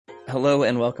Hello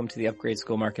and welcome to the Upgrade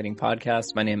School Marketing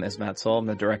Podcast. My name is Matt Soul. I'm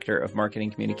the Director of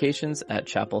Marketing Communications at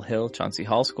Chapel Hill Chauncey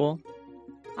Hall School.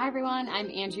 Hi everyone,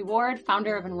 I'm Angie Ward,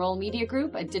 founder of Enroll Media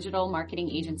Group, a digital marketing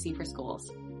agency for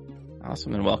schools.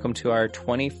 Awesome, and welcome to our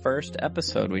 21st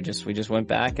episode. We just went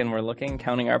back and we're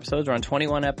counting our episodes. We're on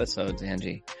 21 episodes,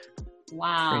 Angie.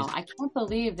 Wow, I can't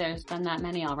believe there's been that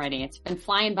many already. It's been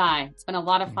flying by. It's been a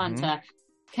lot of fun to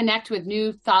connect with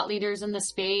new thought leaders in the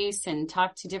space and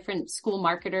talk to different school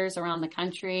marketers around the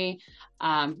country.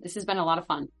 This has been a lot of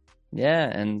fun. Yeah,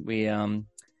 and we,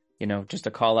 just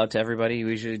a call out to everybody.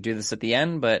 We usually do this at the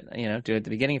end, but, do it at the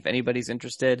beginning. If anybody's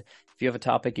interested, if you have a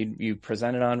topic you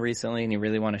presented on recently and you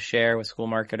really want to share with school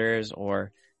marketers,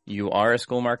 or you are a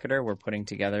school marketer, we're putting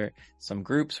together some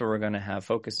groups where we're going to have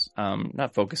focus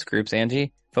groups.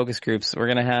 We're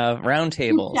going to have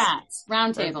roundtables.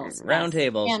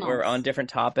 Roundtables. We're on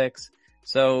different topics.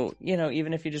 So,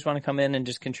 even if you just want to come in and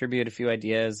just contribute a few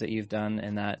ideas that you've done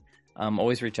and that,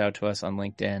 always reach out to us on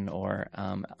LinkedIn or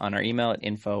on our email at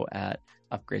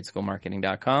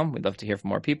info@upgradeschoolmarketing.com. We'd love to hear from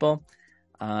more people.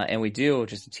 And we do,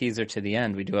 just a teaser to the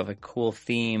end, we do have a cool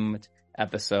themed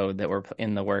episode that we're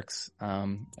in the works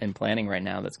and planning right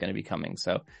now that's going to be coming.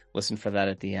 So listen for that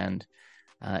at the end.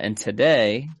 And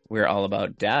today we're all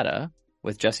about data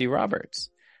with Jesse Roberts.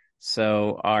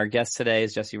 So our guest today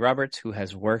is Jesse Roberts, who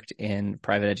has worked in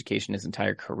private education his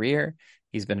entire career.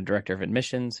 He's been a director of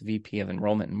admissions, VP of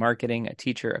enrollment and marketing, a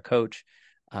teacher, a coach,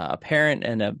 a parent,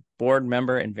 and a board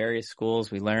member in various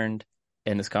schools. We learned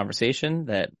in this conversation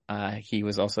that he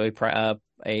was also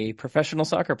a professional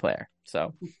soccer player.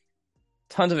 So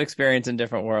tons of experience in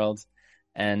different worlds.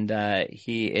 And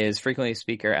he is frequently a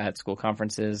speaker at school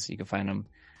conferences. You can find him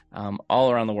all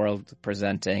around the world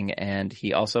presenting. And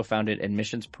he also founded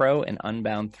Admissions Pro and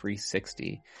Unbound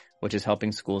 360, which is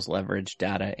helping schools leverage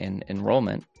data in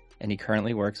enrollment. And he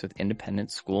currently works with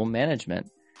independent school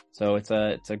management. So it's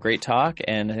a great talk,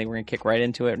 and I think we're going to kick right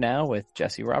into it now with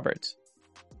Jesse Roberts.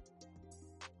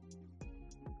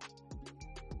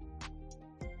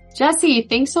 Jesse,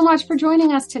 thanks so much for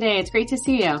joining us today. It's great to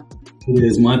see you. It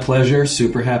is my pleasure.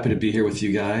 Super happy to be here with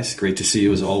you guys. Great to see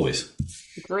you as always.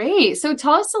 Great. So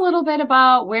tell us a little bit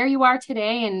about where you are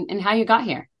today and how you got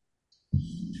here.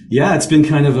 Yeah, it's been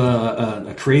kind of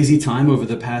a crazy time over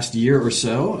the past year or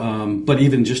so, but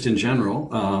even just in general.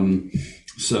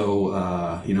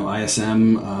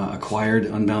 ISM acquired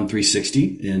Unbound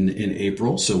 360 in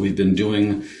April. So we've been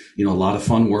doing, a lot of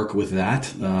fun work with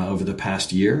that over the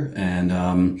past year. And,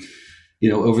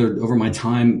 over my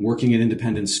time working in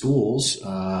independent schools,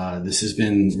 this has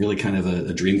been really kind of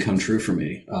a dream come true for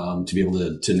me, to be able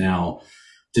to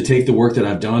take the work that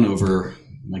I've done over,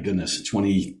 my goodness,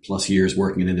 20 plus years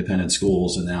working in independent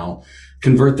schools and now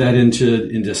convert that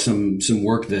into some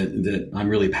work that I'm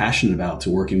really passionate about, to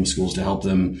working with schools to help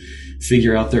them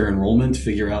figure out their enrollment,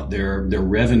 figure out their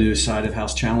revenue side of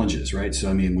house challenges, right?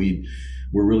 So,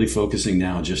 we're really focusing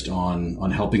now just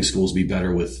on helping schools be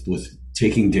better with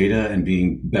taking data and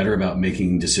being better about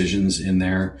making decisions in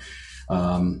their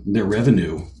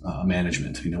revenue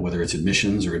management, whether it's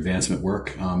admissions or advancement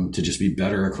work, to just be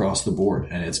better across the board.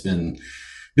 And it's been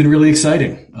really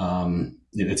exciting.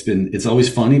 It's always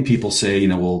funny. People say,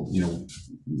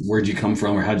 where'd you come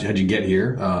from, or how'd you get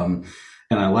here? And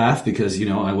I laugh because,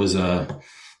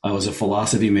 I was a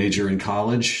philosophy major in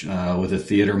college, with a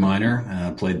theater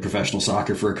minor, played professional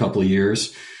soccer for a couple of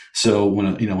years. So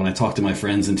when I talk to my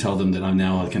friends and tell them that I'm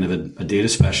now kind of a data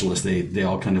specialist, they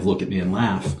all kind of look at me and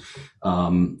laugh.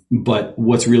 But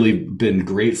what's really been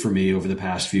great for me over the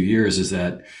past few years is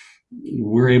that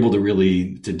we're able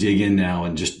to dig in now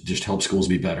and just help schools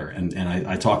be better. And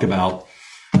I talk about,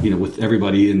 with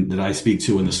everybody that I speak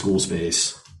to in the school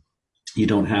space, you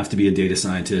don't have to be a data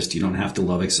scientist. You don't have to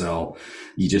love Excel.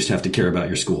 You just have to care about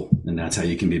your school. And that's how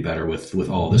you can be better with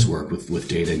all this work, with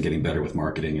data, and getting better with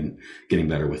marketing, and getting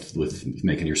better with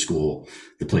making your school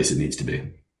the place it needs to be.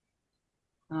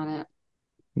 Got it.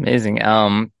 Amazing.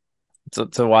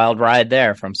 It's a wild ride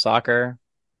there, from soccer,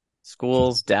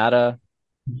 schools, data.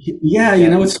 Yeah,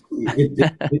 it's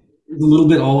a little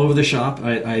bit all over the shop.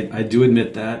 I do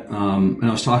admit that. And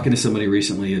I was talking to somebody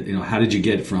recently, how did you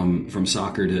get from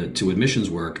soccer to admissions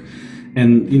work?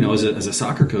 And, as a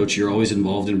soccer coach, you're always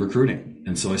involved in recruiting.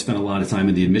 And so I spent a lot of time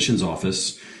in the admissions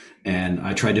office, and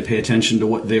I tried to pay attention to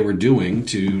what they were doing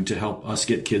to help us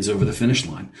get kids over the finish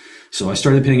line. So I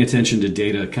started paying attention to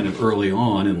data kind of early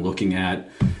on and looking at,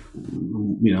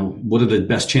 what are the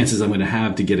best chances I'm going to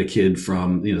have to get a kid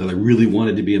from, that I really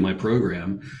wanted to be in my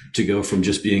program, to go from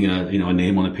just being a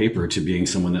name on a paper to being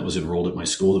someone that was enrolled at my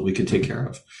school that we could take care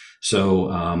of. So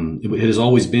it has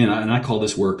always been, and I call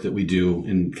this work that we do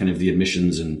in kind of the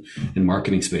admissions and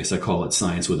marketing space, I call it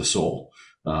science with a soul,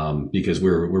 because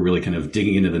we're really kind of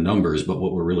digging into the numbers, but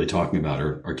what we're really talking about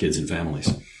are kids and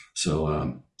families.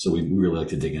 So we really like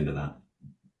to dig into that.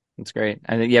 That's great.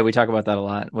 I think, yeah, we talk about that a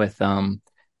lot with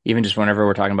even just whenever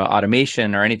we're talking about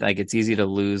automation or anything. Like, it's easy to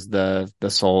lose the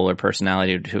soul or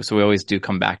personality. So we always do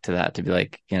come back to that, to be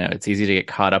like, it's easy to get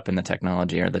caught up in the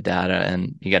technology or the data,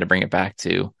 and you got to bring it back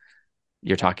to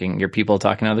your people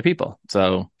talking to other people.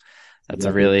 So that's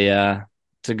a really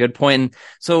it's a good point. And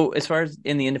so as far as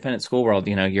in the independent school world,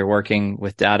 you're working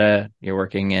with data, you're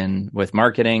working with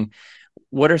marketing.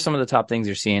 What are some of the top things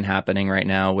you're seeing happening right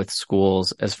now with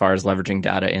schools as far as leveraging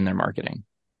data in their marketing?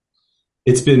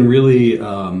 It's been really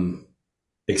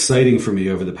exciting for me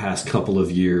over the past couple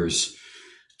of years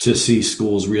to see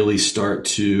schools really start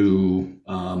to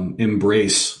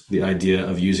embrace the idea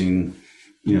of using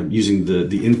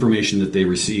the information that they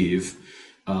receive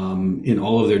in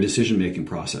all of their decision-making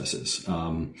processes.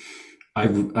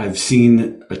 I've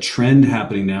seen a trend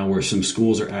happening now where some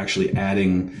schools are actually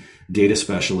adding data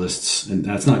specialists, and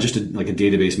that's not just like a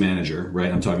database manager, right?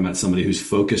 I'm talking about somebody who's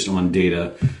focused on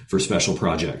data for special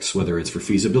projects, whether it's for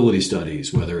feasibility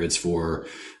studies, whether it's for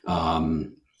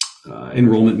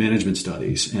enrollment management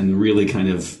studies, and really kind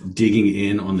of digging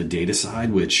in on the data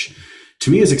side, which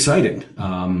to me is exciting,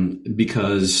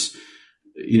 because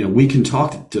we can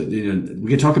talk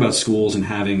about schools and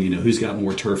having who's got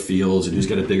more turf fields and who's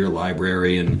got a bigger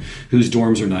library and whose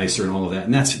dorms are nicer and all of that,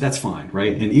 and that's fine,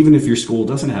 right? And even if your school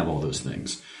doesn't have all those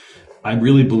things, I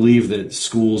really believe that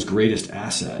school's greatest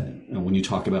asset, when you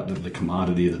talk about the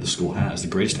commodity that the school has, the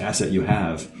greatest asset you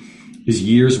have is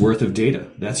years worth of data.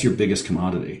 That's your biggest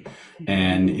commodity.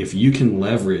 And if you can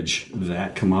leverage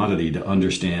that commodity to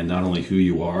understand not only who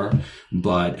you are,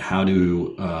 but how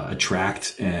to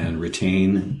attract and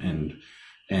retain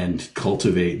and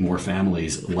cultivate more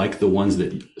families like the ones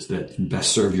that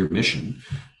best serve your mission.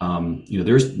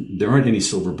 There aren't any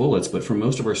silver bullets, but for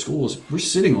most of our schools, we're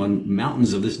sitting on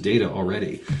mountains of this data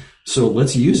already. So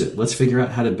let's use it. Let's figure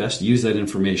out how to best use that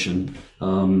information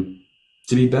to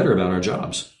be better about our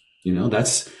jobs.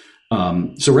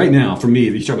 So right now, for me,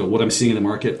 if you talk about what I'm seeing in the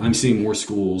market, I'm seeing more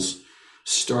schools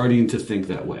starting to think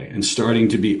that way and starting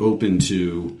to be open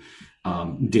to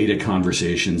data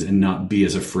conversations and not be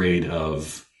as afraid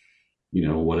of,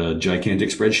 what a gigantic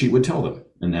spreadsheet would tell them.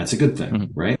 And that's a good thing,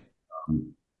 right?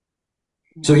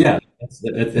 So yeah,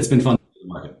 it's been fun in the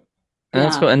market. And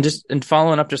that's cool. And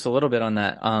following up just a little bit on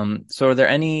that. So are there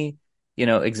any,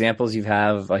 examples you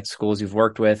have, like schools you've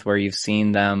worked with where you've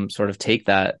seen them sort of take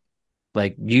that,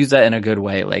 like use that in a good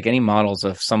way, like any models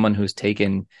of someone who's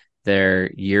taken their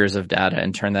years of data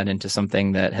and turned that into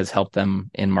something that has helped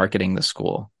them in marketing the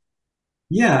school?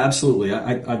 Yeah, absolutely.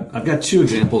 I've got two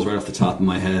examples right off the top of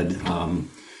my head.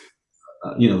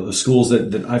 The schools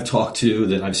that I've talked to,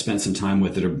 that I've spent some time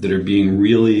with, that are being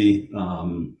really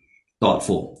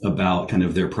thoughtful about kind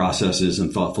of their processes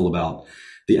and thoughtful about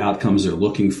the outcomes they're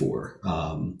looking for.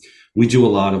 We do a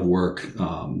lot of work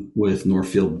with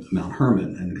Northfield Mount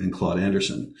Hermon and Claude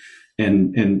Anderson.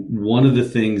 And one of the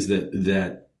things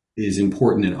that is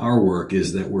important in our work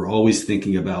is that we're always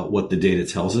thinking about what the data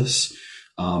tells us.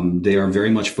 They are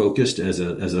very much focused as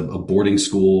a boarding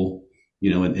school,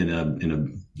 in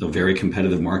a very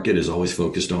competitive market, is always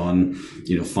focused on,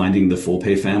 finding the full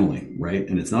pay family, right?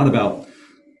 And it's not about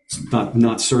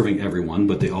not serving everyone,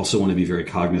 but they also want to be very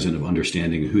cognizant of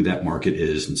understanding who that market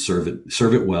is and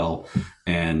serve it well,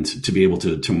 and to be able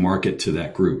to market to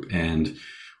that group. And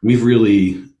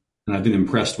I've been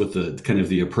impressed with the kind of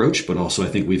the approach, but also I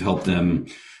think we've helped them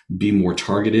be more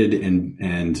targeted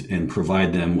and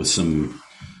provide them with some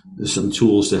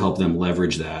tools to help them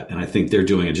leverage that. And I think they're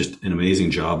doing just an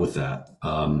amazing job with that.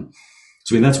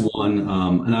 So that's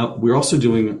one. We're also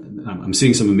I'm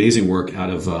seeing some amazing work out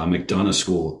of McDonough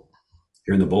School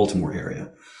here in the Baltimore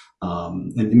area.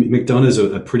 And McDonough is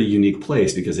a pretty unique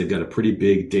place because they've got a pretty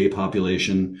big day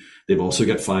population. They've also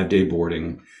got 5-day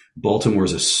boarding. Baltimore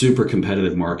is a super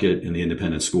competitive market in the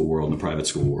independent school world and the private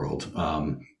school world.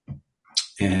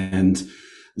 And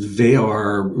they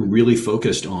are really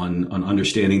focused on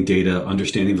understanding data,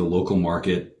 understanding the local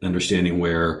market, understanding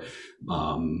where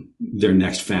their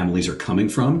next families are coming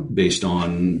from based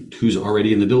on who's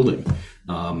already in the building.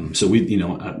 So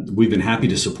we've been happy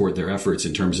to support their efforts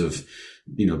in terms of,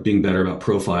 being better about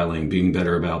profiling, being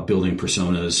better about building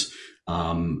personas,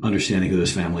 understanding who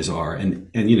those families are. And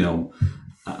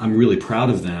I'm really proud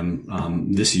of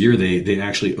them. This year, they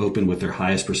actually opened with their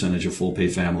highest percentage of full pay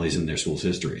families in their school's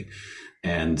history.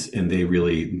 And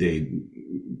they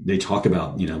talk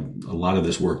about, a lot of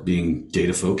this work being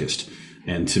data focused.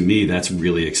 And to me, that's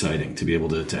really exciting to be able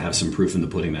to have some proof in the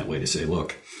pudding that way, to say,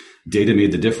 look, data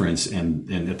made the difference.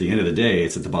 And at the end of the day,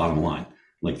 it's at the bottom line.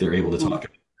 Like, they're able to talk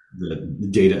about the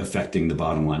data affecting the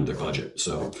bottom line of their budget.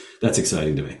 So that's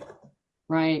exciting to me.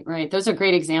 Right, right. Those are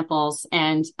great examples.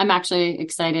 And I'm actually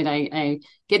excited. I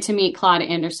get to meet Claude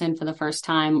Anderson for the first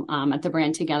time at the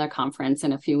Brand Together conference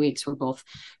in a few weeks. We're both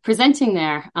presenting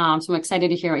there. So I'm excited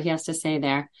to hear what he has to say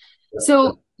there.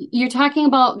 So you're talking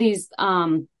about these,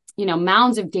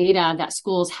 mounds of data that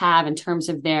schools have in terms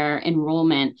of their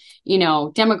enrollment,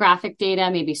 demographic data,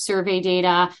 maybe survey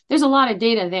data. There's a lot of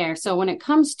data there. So when it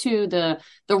comes to the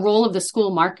role of the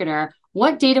school marketer,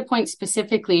 what data points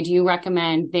specifically do you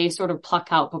recommend they sort of pluck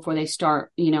out before they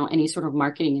start, any sort of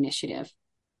marketing initiative?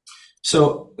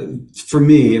 So for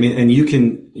me, I mean, and you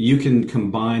can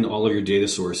combine all of your data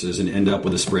sources and end up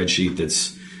with a spreadsheet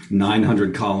that's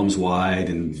 900 columns wide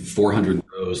and 400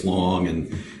 rows long.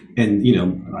 And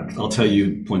I'll tell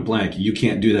you point blank, you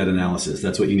can't do that analysis.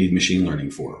 That's what you need machine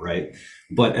learning for, right?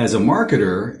 But as a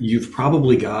marketer, you've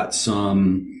probably got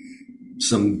some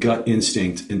gut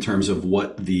instinct in terms of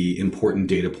what the important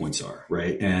data points are,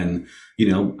 right? And,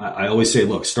 I always say,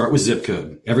 look, start with zip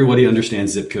code. Everybody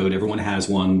understands zip code. Everyone has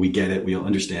one. We get it. We all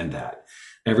understand that.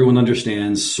 Everyone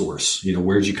understands source.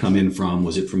 Where'd you come in from?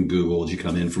 Was it from Google? Did you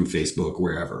come in from Facebook?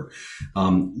 Wherever.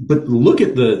 But look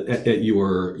at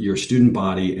your student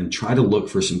body and try to look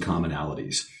for some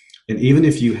commonalities. And even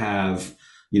if you have,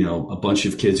 a bunch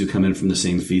of kids who come in from the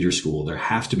same feeder school, there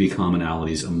have to be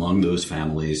commonalities among those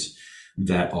families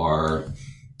that are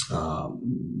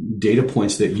data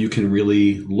points that you can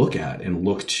really look at and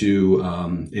look to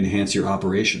enhance your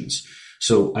operations.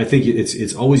 So I think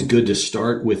it's always good to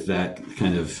start with that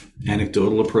kind of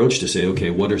anecdotal approach to say,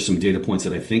 okay, what are some data points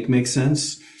that I think make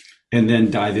sense? And then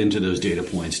dive into those data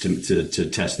points to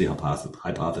test the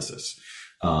hypothesis.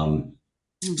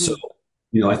 So,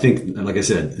 I think, like I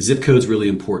said, zip code's really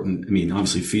important. I mean,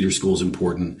 obviously feeder school is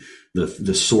important.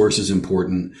 The source is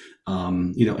important.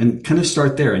 And kind of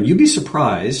start there. And you'd be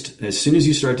surprised as soon as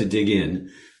you start to dig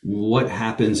in, what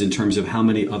happens in terms of how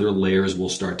many other layers will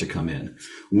start to come in.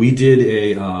 We did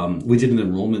an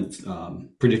enrollment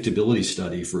predictability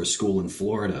study for a school in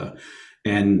Florida.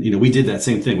 And, we did that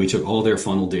same thing. We took all their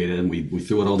funnel data and we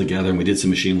threw it all together and we did some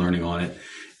machine learning on it.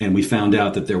 And we found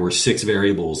out that there were 6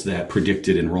 variables that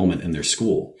predicted enrollment in their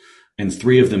school. And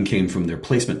 3 of them came from their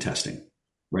placement testing,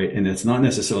 right? And it's not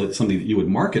necessarily something that you would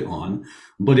market on,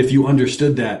 but if you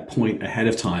understood that point ahead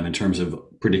of time in terms of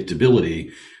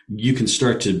predictability, you can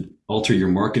start to alter your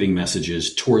marketing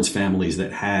messages towards families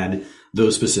that had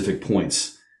those specific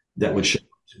points that would show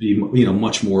to be,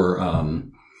 much more,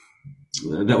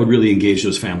 that would really engage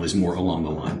those families more along the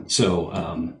line. So,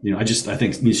 I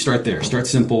think you start there, start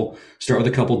simple, start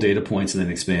with a couple data points and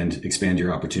then expand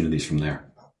your opportunities from there.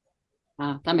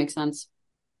 That makes sense.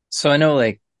 So I know,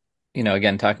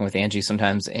 again, talking with Angie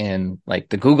sometimes in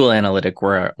the Google Analytic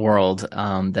world,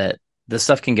 that this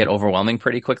stuff can get overwhelming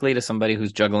pretty quickly to somebody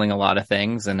who's juggling a lot of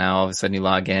things. And now all of a sudden you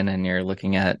log in and you're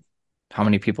looking at how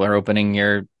many people are opening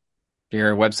your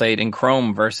website in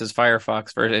Chrome versus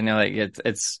Firefox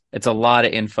versus, it's a lot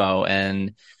of info.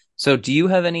 And so do you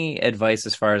have any advice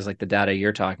as far as the data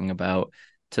you're talking about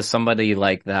to somebody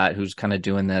like that who's kind of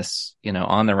doing this,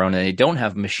 on their own, and they don't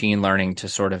have machine learning to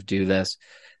sort of do this,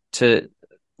 to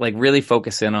really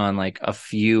focus in on a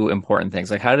few important things?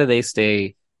 How do they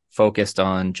stay focused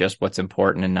on just what's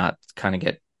important and not kind of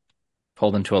get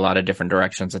pulled into a lot of different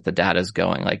directions that the data is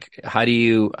going? How do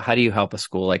you help a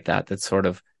school like that sort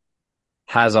of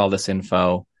has all this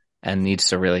info and needs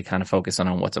to really kind of focus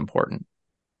on what's important?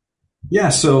 Yeah.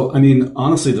 So, I mean,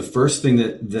 honestly, the first thing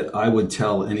that I would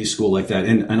tell any school like that,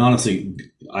 and honestly,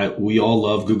 we all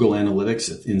love Google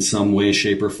Analytics in some way,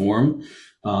 shape, or form.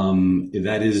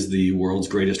 That is the world's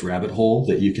greatest rabbit hole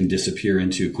that you can disappear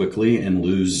into quickly and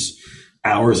lose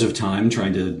hours of time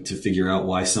trying to figure out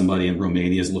why somebody in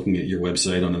Romania is looking at your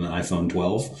website on an iPhone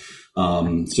 12.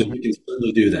 So you can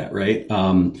certainly do that, right?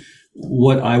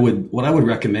 What I would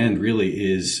recommend really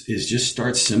is just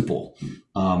start simple.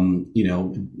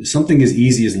 Something as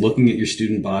easy as looking at your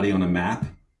student body on a map,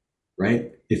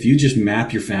 right? If you just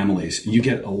map your families, you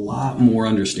get a lot more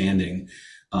understanding,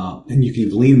 and you can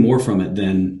glean more from it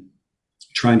than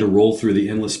trying to roll through the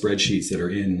endless spreadsheets that are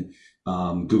in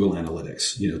Google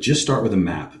Analytics. Just start with a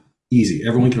map. Easy.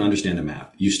 Everyone can understand a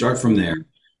map. You start from there,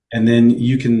 and then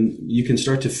you can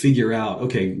start to figure out,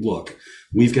 okay, look,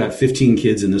 we've got 15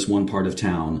 kids in this one part of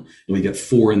town and we got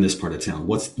 4 in this part of town.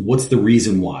 What's the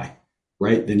reason why?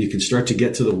 Right? Then you can start to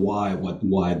get to the why,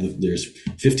 there's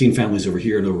 15 families over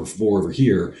here and over 4 over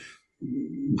here.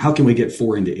 How can we get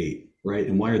 4 into 8? Right?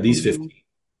 And why are these 15?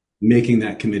 making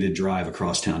that committed drive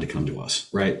across town to come to us,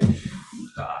 right?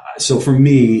 So for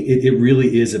me, it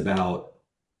really is about,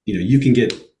 you can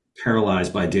get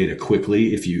paralyzed by data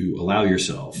quickly if you allow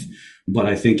yourself. But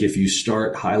I think if you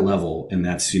start high level, and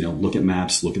that's, look at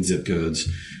maps, look at zip codes,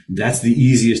 that's the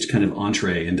easiest kind of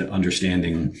entree into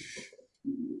understanding,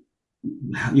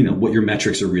 what your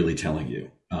metrics are really telling you.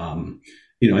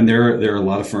 And there are a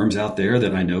lot of firms out there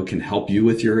that I know can help you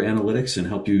with your analytics and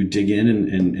help you dig in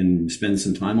and spend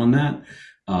some time on that.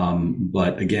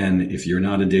 But again, if you're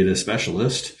not a data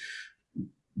specialist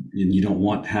and you don't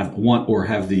want or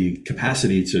have the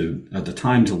capacity to, at the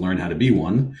time, to learn how to be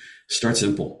one, start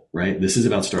simple, right? This is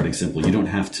about starting simple. You don't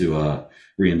have to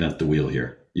reinvent the wheel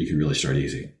here. You can really start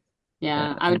easy.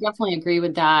 Yeah, I would definitely agree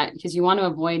with that, because you want to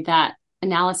avoid that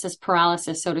analysis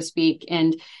paralysis, so to speak.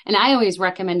 And I always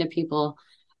recommend to people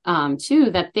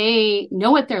too, that they know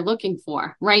what they're looking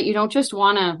for, right? You don't just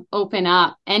want to open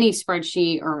up any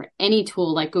spreadsheet or any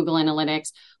tool like Google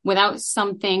Analytics without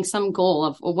some goal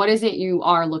of what is it you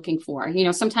are looking for.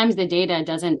 Sometimes the data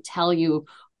doesn't tell you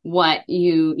what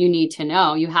you need to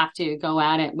know. You have to go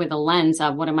at it with a lens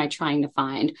of, what am I trying to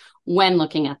find when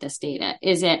looking at this data?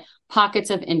 Is it pockets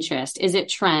of interest? Is it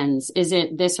trends? Is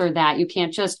it this or that? You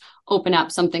can't just open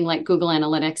up something like Google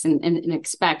Analytics and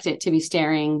expect it to be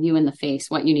staring you in the face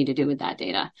what you need to do with that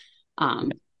data.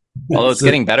 Although it's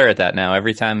getting better at that now.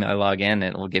 Every time I log in,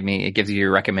 it gives you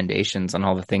your recommendations on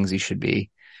all the things you should be.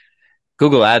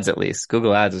 Google Ads, at least.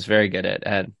 Google Ads is very good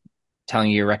at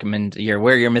telling you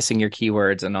where you're missing your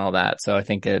keywords and all that. So I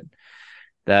think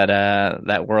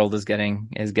that world is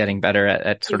getting better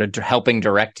at sort of helping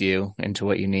direct you into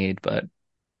what you need, but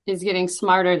is getting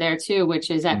smarter there too,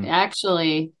 which is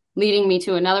actually leading me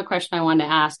to another question I wanted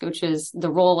to ask, which is the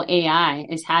role AI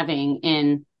is having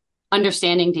in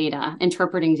understanding data,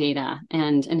 interpreting data,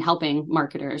 and helping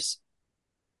marketers.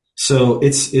 So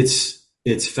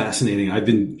it's fascinating. I've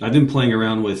been playing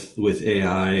around with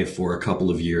AI for a couple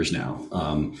of years now.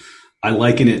 I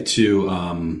liken it to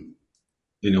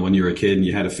when you were a kid and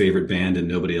you had a favorite band and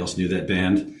nobody else knew that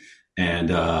band, and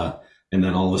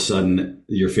then all of a sudden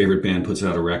your favorite band puts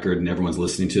out a record and everyone's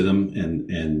listening to them,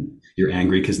 and you're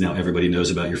angry because now everybody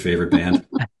knows about your favorite band.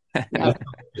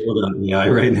 AI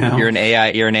right now. You're an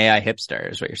AI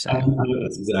hipster, is what you're saying.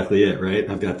 That's exactly it, right?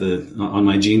 I've got on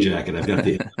my jean jacket, I've got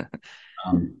the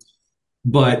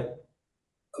but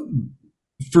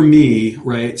for me,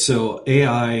 right? So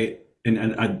AI,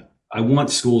 and I want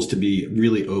schools to be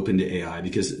really open to AI,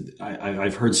 because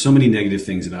I've heard so many negative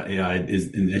things about AI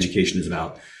in education is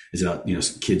about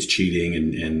kids cheating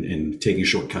and taking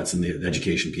shortcuts in the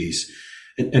education piece.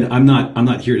 And I'm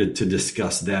not here to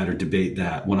discuss that or debate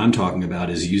that. What I'm talking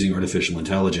about is using artificial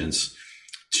intelligence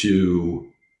to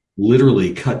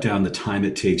literally cut down the time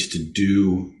it takes to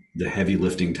do the heavy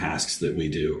lifting tasks that we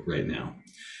do right now.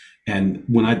 And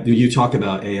when you talk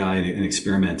about AI and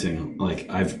experimenting, like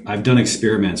I've done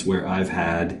experiments where I've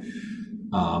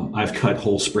cut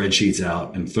whole spreadsheets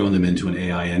out and thrown them into an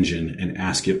AI engine and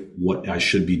ask it what I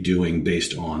should be doing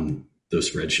based on those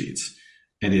spreadsheets.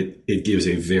 And it gives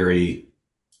a very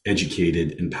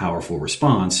educated and powerful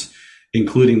response,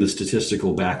 including the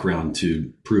statistical background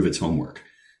to prove its homework,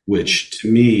 which to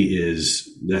me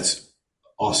that's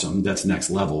awesome. That's next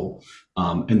level.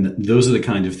 And those are the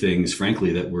kind of things,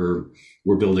 frankly, that we're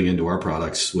building into our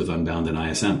products with Unbound and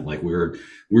ISN. Like we're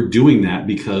doing that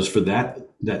because for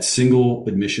that single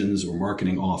admissions or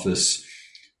marketing office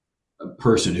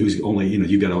person who's only,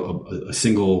 you've got a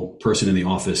single person in the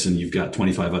office and you've got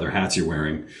 25 other hats you're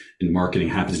wearing, and marketing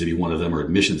happens to be one of them, or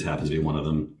admissions happens to be one of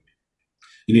them.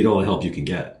 You need all the help you can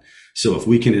get. So if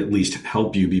we can at least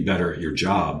help you be better at your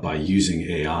job by using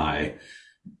AI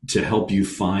to help you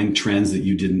find trends that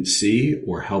you didn't see,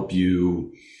 or help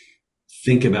you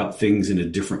think about things in a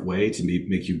different way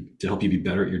to help you be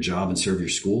better at your job and serve your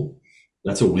school,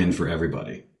 that's a win for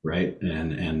everybody, right?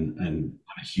 And I'm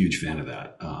a huge fan of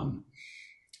that.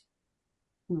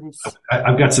 Nice.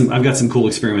 I've got some cool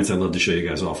experiments I'd love to show you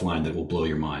guys offline that will blow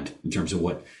your mind in terms of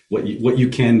what you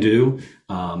can do.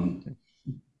 I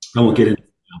won't get into it.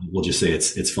 We'll just say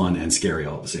it's fun and scary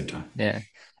all at the same time. Yeah.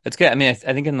 It's good. I mean,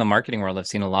 I think in the marketing world, I've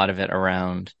seen a lot of it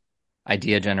around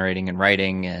idea generating and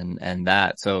writing and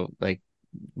that. So like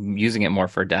using it more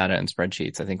for data and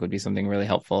spreadsheets, I think would be something really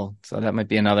helpful. So that might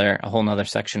be a whole nother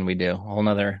section we do, a whole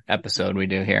nother episode we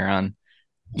do here on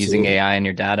using AI in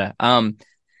your data.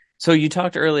 So you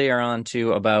talked earlier on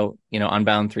too about,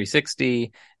 Unbound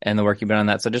 360 and the work you've been on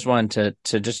that. So I just wanted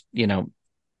to just,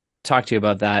 talk to you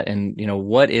about that. And,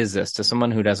 what is this to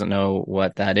someone who doesn't know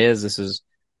what that is? This is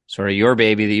sort of your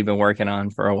baby that you've been working on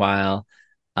for a while.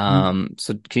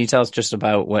 So can you tell us just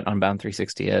about what Unbound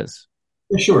 360 is?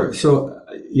 Sure. So,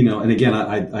 and again,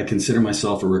 I consider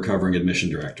myself a recovering admission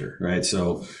director, right?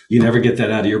 So you never get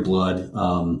that out of your blood.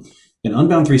 And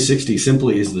Unbound 360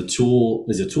 simply is a tool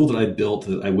that I built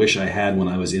that I wish I had when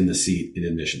I was in the seat in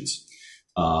admissions.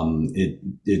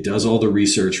 It does all the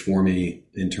research for me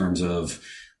in terms of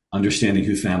understanding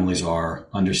who families are,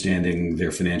 understanding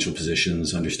their financial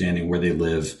positions, understanding where they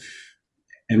live,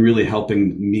 and really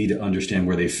helping me to understand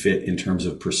where they fit in terms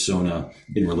of persona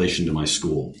in relation to my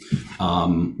school.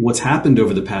 What's happened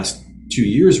over the past 2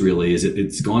 years really is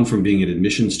it's gone from being an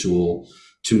admissions tool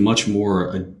to much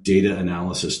more a data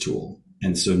analysis tool.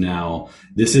 And so now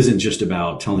this isn't just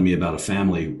about telling me about a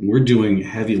family. We're doing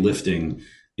heavy lifting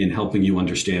in helping you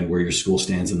understand where your school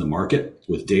stands in the market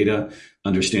with data,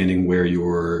 understanding where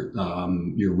your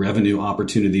revenue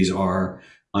opportunities are,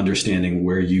 understanding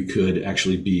where you could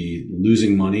actually be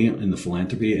losing money in the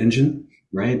philanthropy engine,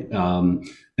 right?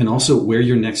 And also where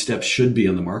your next steps should be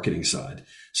on the marketing side.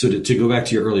 So to go back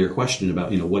to your earlier question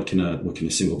about, what can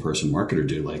a single person marketer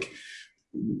do? Like,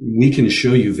 we can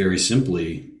show you very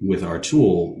simply with our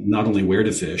tool, not only where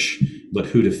to fish, but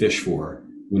who to fish for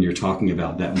when you're talking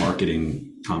about that marketing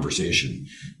conversation.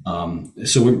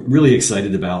 So we're really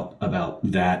excited about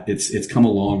that. It's come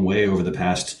a long way over the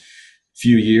past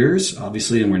few years,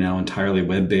 obviously, and we're now entirely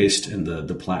web-based, and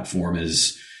the platform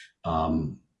is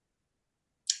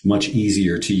much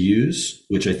easier to use,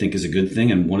 which I think is a good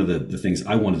thing. And one of the things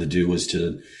I wanted to do was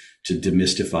to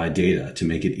demystify data, to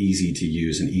make it easy to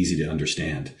use and easy to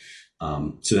understand.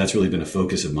 So that's really been a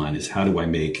focus of mine, is how do I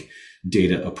make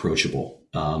data approachable?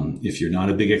 If you're not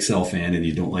a big Excel fan and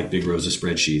you don't like big rows of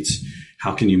spreadsheets,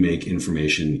 how can you make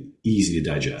information easy to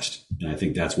digest? And I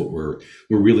think that's what we're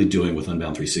really doing with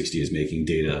Unbound 360, is making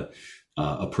data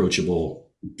approachable,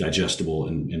 digestible,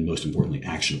 and most importantly,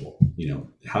 actionable.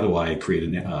 How do I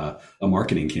create a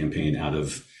marketing campaign out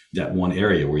of that one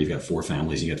area where you've got 4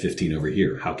 families, you got 15 over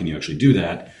here? How can you actually do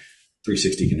that?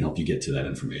 360 can help you get to that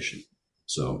information.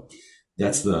 So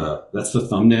that's the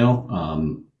thumbnail.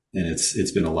 And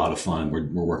it's been a lot of fun.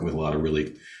 We're working with a lot of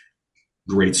really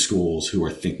great schools who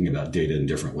are thinking about data in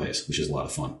different ways, which is a lot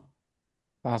of fun.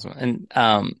 Awesome.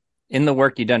 And in the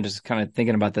work you've done, just kind of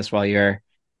thinking about this while you're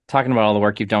talking about all the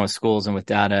work you've done with schools and with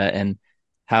data, and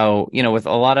how, with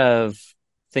a lot of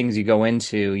things you go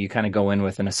into, you kind of go in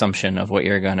with an assumption of what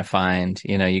you're going to find.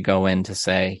 You go in to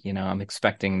say, I'm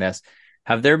expecting this.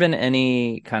 Have there been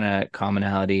any kind of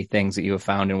commonality things that you have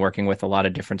found in working with a lot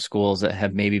of different schools that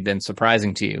have maybe been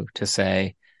surprising to you, to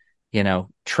say,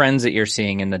 trends that you're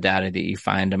seeing in the data that you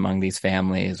find among these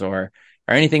families, or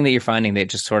anything that you're finding that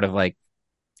just sort of like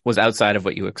was outside of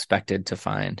what you expected to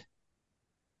find?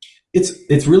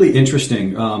 It's really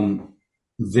interesting.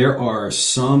 There are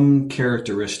some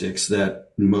characteristics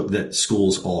that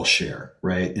schools all share,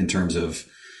 right? In terms of,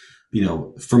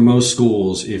 for most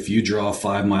schools, if you draw a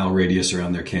 5-mile radius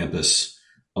around their campus,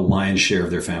 a lion's share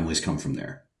of their families come from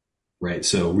there, right?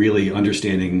 So really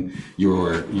understanding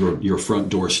your front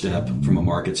doorstep from a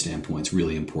market standpoint is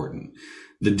really important.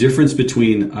 The difference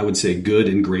between, I would say, good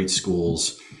and great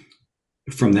schools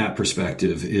from that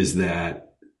perspective is that,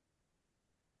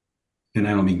 and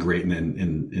I don't mean great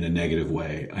in a negative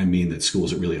way, I mean that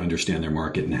schools that really understand their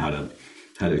market and how to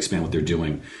expand what they're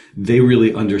doing, they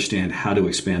really understand how to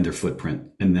expand their footprint.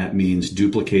 And that means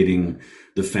duplicating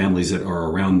the families that are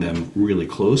around them really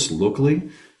close locally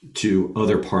to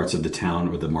other parts of the town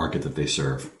or the market that they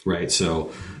serve, right?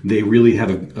 So they really have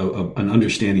an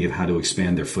understanding of how to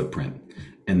expand their footprint.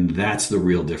 And that's the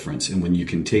real difference. And when you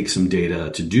can take some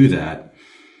data to do that,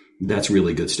 that's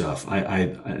really good stuff.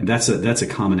 That's a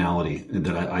commonality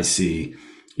that I see.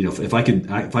 If I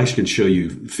could show you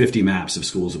 50 maps of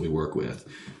schools that we work with,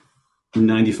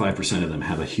 95% of them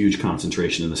have a huge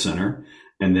concentration in the center.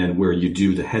 And then where you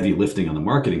do the heavy lifting on the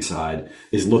marketing side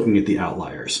is looking at the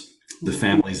outliers, the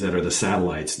families that are the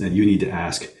satellites that you need to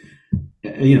ask,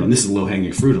 and this is low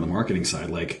hanging fruit on the marketing side.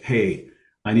 Like, hey,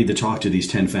 I need to talk to these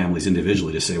 10 families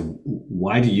individually to say,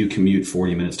 why do you commute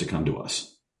 40 minutes to come to us?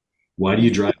 Why do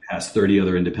you drive past 30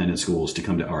 other independent schools to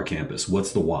come to our campus?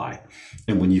 What's the why?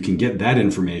 And when you can get that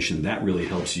information, that really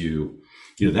helps you,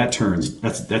 that turns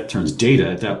data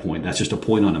at that point. That's just a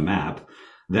point on a map.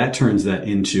 That turns that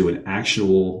into an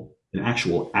actual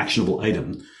actionable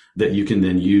item that you can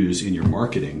then use in your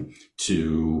marketing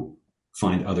to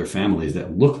find other families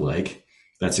that look like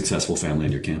that successful family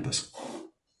on your campus.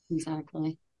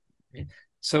 Exactly.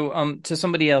 So, to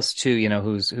somebody else too,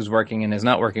 who's working and is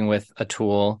not working with a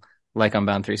tool like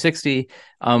Unbound 360,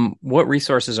 what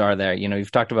resources are there?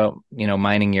 You've talked about,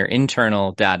 mining your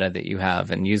internal data that you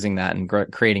have and using that and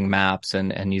creating maps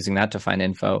and using that to find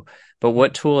info. But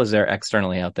what tool is there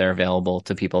externally out there available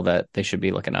to people that they should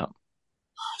be looking up?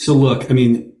 So look, I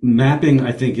mean, mapping,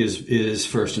 I think is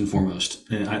first and foremost.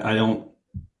 And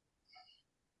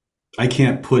I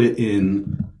can't put it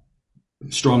in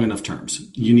strong enough terms.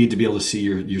 You need to be able to see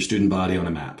your student body on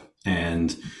a map.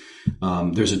 And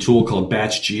there's a tool called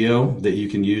Batch Geo that you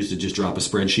can use to just drop a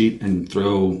spreadsheet and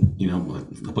throw,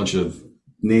 a bunch of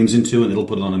names into, and it'll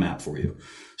put it on a map for you.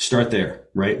 Start there,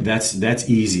 right? That's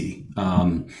easy.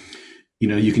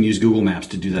 You can use Google Maps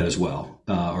to do that as well,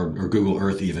 or Google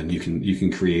Earth even. You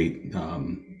can create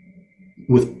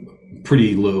with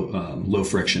pretty low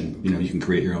friction. You can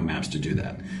create your own maps to do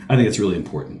that. I think it's really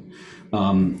important.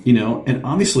 And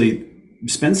obviously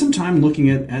spend some time looking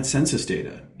at census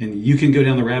data. And you can go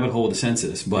down the rabbit hole of the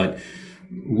census, but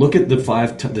look at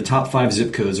the top 5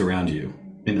 zip codes around you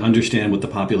and understand what the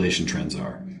population trends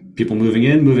are. People moving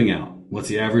in, moving out. What's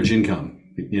the average income?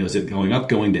 Is it going up,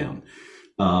 going down?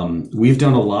 We've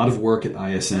done a lot of work at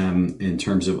ISM in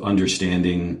terms of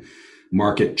understanding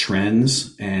market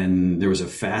trends, and there was a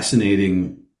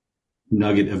fascinating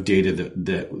nugget of data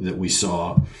that we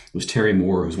saw. It was Terry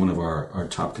Moore, who's one of our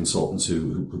top consultants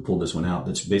who pulled this one out,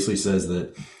 that basically says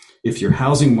that if your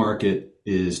housing market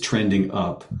is trending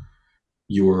up,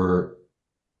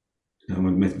 I'm going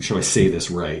to make sure I say this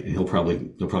right. He'll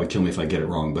probably kill me if I get it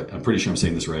wrong, but I'm pretty sure I'm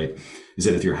saying this right. Is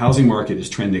that if your housing market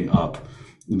is trending up,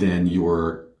 then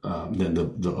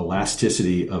the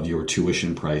elasticity of your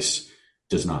tuition price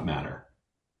does not matter.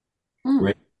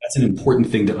 Right? That's an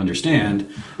important thing to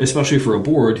understand, especially for a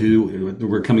board who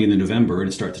we're coming into November and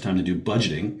it starts the time to do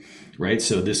budgeting, right?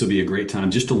 So this will be a great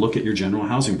time just to look at your general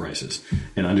housing prices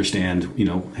and understand,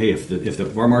 hey,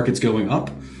 if our market's going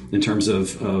up in terms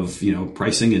of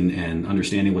pricing and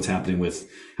understanding what's happening with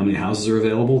how many houses are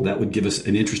available, that would give us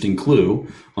an interesting clue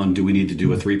on, do we need to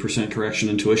do a 3% correction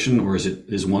in tuition, or is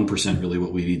 1% really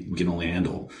what we can only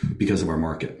handle because of our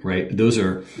market, right?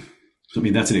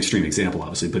 That's an extreme example,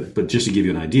 obviously, but just to give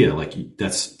you an idea,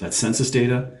 that's census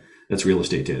data, that's real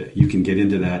estate data. You can get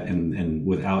into that and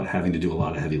without having to do a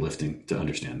lot of heavy lifting to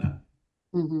understand that.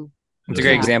 Mm-hmm. It's a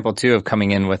great example too of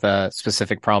coming in with a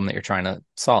specific problem that you're trying to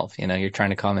solve. You're trying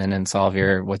to come in and solve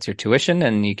what's your tuition,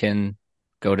 and you can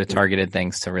go to targeted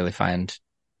things to really find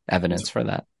evidence for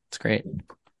that. It's great.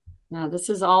 No, this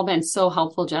has all been so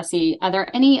helpful, Jesse. Are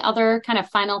there any other kind of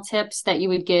final tips that you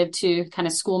would give to kind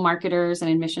of school marketers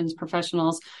and admissions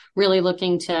professionals really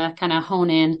looking to kind of hone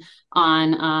in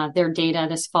on their data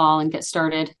this fall and get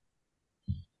started?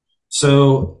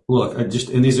 So look,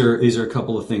 these are a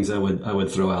couple of things I would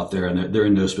throw out there, and they're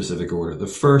in no specific order. The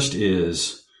first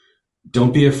is,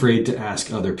 don't be afraid to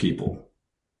ask other people,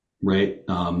 right?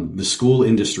 The school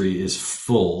industry is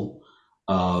full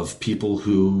of people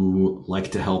who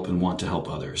like to help and want to help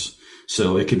others.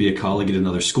 So it could be a colleague at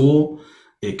another school.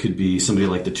 It could be somebody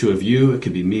like the two of you. It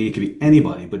could be me. It could be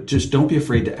anybody, but just don't be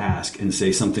afraid to ask and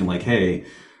say something like, hey,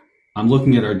 I'm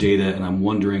looking at our data and I'm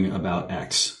wondering about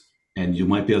X. And you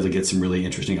might be able to get some really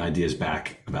interesting ideas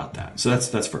back about that. So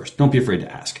that's first. Don't be afraid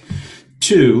to ask.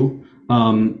 2,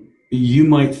 you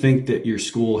might think that your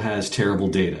school has terrible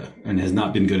data and has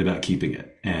not been good about keeping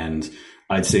it. And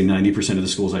I'd say 90% of the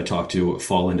schools I talk to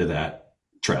fall into that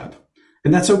trap.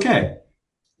 And that's okay.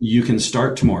 You can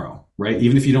start tomorrow, right?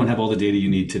 Even if you don't have all the data you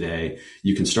need today,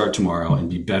 you can start tomorrow and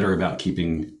be better about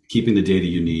keeping the data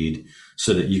you need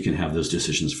so that you can have those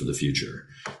decisions for the future.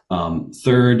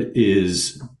 3rd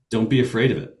is, don't be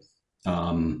afraid of it.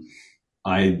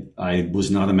 I was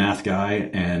not a math guy,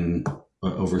 and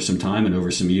over some time and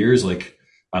over some years,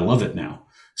 I love it now.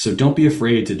 So don't be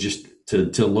afraid to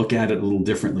look at it a little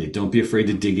differently. Don't be afraid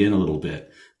to dig in a little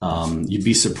bit. You'd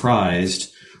be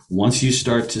surprised once you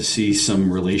start to see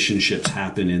some relationships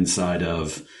happen inside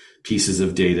of pieces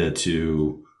of data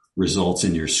to results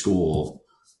in your school.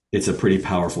 It's a pretty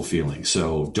powerful feeling.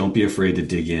 So don't be afraid to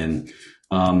dig in.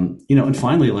 And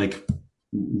finally,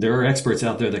 there are experts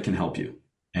out there that can help you.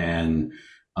 And,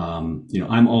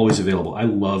 I'm always available. I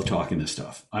love talking this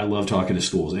stuff. I love talking to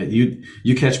schools.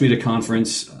 You catch me at a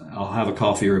conference, I'll have a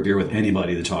coffee or a beer with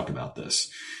anybody to talk about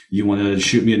this. You want to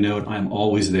shoot me a note, I'm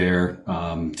always there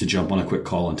to jump on a quick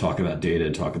call and talk about data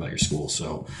and talk about your school.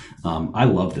 So I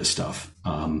love this stuff.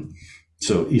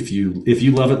 So if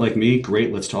you love it like me,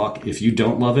 great, let's talk. If you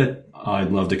don't love it,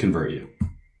 I'd love to convert you.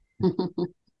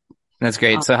 That's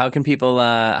great. So how can people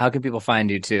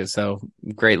find you too? So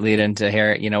great lead into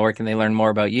here, where can they learn more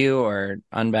about you or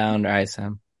Unbound or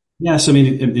ISM? Yeah. So,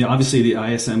 obviously the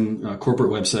ISM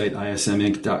corporate website,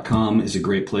 isminc.com, is a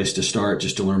great place to start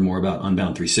just to learn more about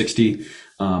Unbound 360.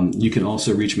 You can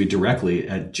also reach me directly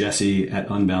at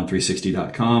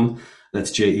jesse@unbound360.com.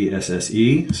 That's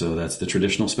JESSE. So that's the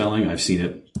traditional spelling. I've seen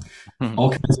it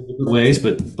all kinds of different ways,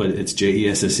 but it's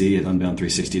JESSE at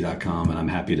unbound360.com, and I'm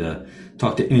happy to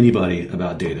talk to anybody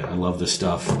about data. I love this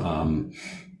stuff,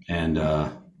 and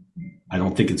I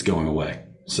don't think it's going away.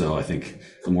 So I think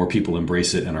the more people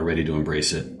embrace it and are ready to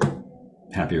embrace it,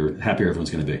 happier everyone's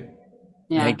going to be.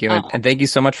 Yeah. Thank you. And thank you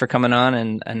so much for coming on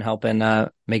and helping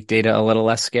make data a little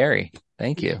less scary.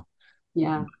 Thank you.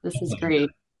 Yeah, this is great.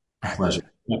 Pleasure.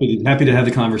 Happy to have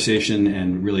the conversation,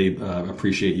 and really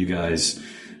appreciate you guys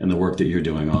and the work that you're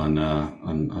doing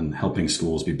on helping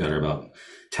schools be better about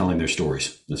telling their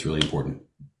stories. That's really important.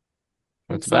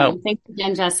 What's about. Thanks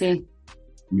again, Jesse.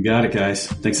 You got it, guys.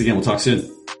 Thanks again. We'll talk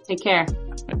soon. Take care.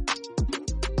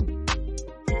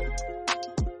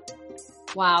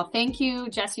 Wow. Thank you,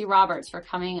 Jesse Roberts, for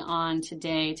coming on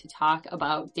today to talk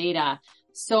about data.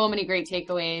 So many great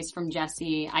takeaways from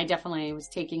Jesse. I definitely was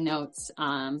taking notes.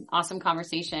 Awesome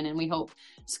conversation. And we hope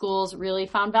schools really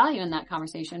found value in that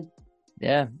conversation.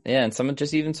 Yeah. And some of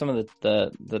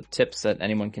the tips that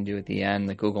anyone can do at the end,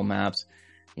 the Google Maps,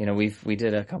 we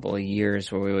did a couple of years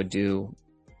where we would do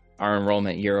our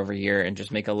enrollment year over year and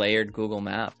just make a layered Google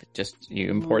map. Just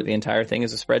you import the entire thing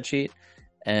as a spreadsheet,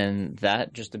 and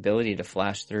that just ability to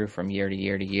flash through from year to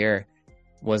year to year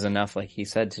was enough, like he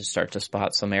said, to start to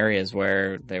spot some areas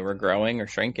where they were growing or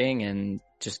shrinking, and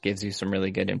just gives you some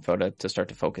really good info to start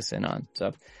to focus in on.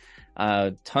 So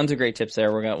tons of great tips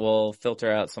there. We'll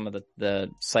filter out some of the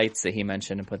sites that he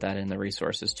mentioned and put that in the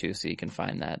resources too, so you can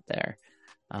find that there.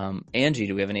 Angie,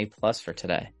 do we have an A+ for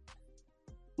today?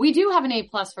 We do have an A+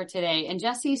 for today, and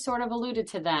Jesse sort of alluded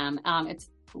to them.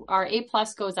 Our A+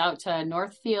 goes out to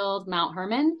Northfield Mount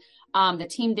Hermon. The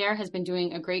team there has been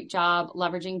doing a great job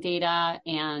leveraging data,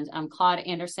 and Claude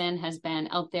Anderson has been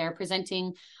out there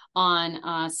presenting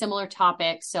on similar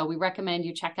topics. So we recommend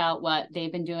you check out what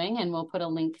they've been doing, and we'll put a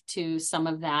link to some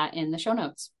of that in the show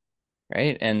notes.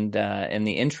 Right. And in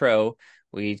the intro,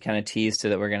 we kind of teased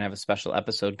that we're going to have a special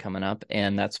episode coming up,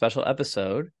 and that special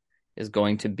episode is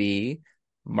going to be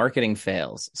marketing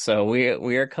fails. So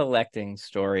we are collecting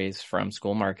stories from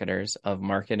school marketers of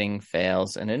marketing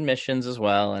fails and admissions as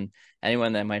well, and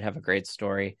anyone that might have a great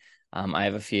story. I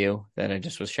have a few that I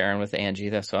just was sharing with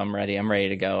Angie, so I'm ready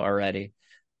to go already.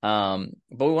 But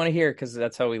we want to hear, because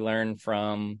that's how we learn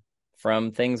from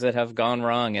things that have gone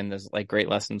wrong, and there's like great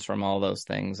lessons from all those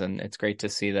things, and it's great to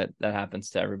see that happens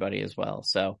to everybody as well.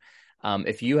 So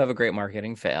if you have a great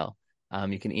marketing fail,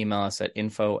 you can email us at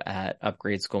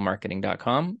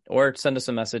info@upgradeschoolmarketing.com, or send us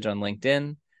a message on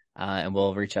LinkedIn, and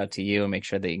we'll reach out to you and make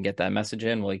sure that you can get that message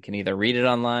in. Well, you can either read it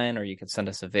online, or you can send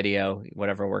us a video,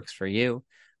 whatever works for you.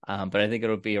 But I think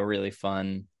it'll be a really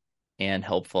fun and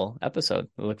helpful episode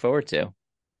we look forward to.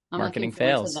 Marketing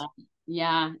fails.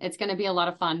 Yeah, it's going to be a lot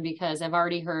of fun, because I've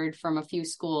already heard from a few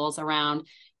schools around,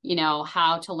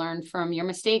 how to learn from your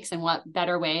mistakes, and what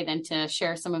better way than to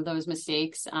share some of those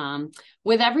mistakes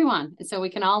with everyone. So we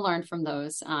can all learn from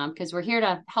those, because we're here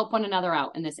to help one another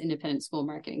out in this independent school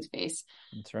marketing space.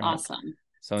 That's right. Awesome.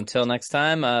 So until next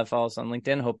time, follow us on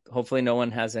LinkedIn. Hopefully no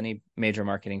one has any major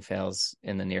marketing fails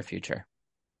in the near future.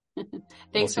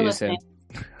 Thanks for listening.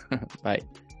 Bye.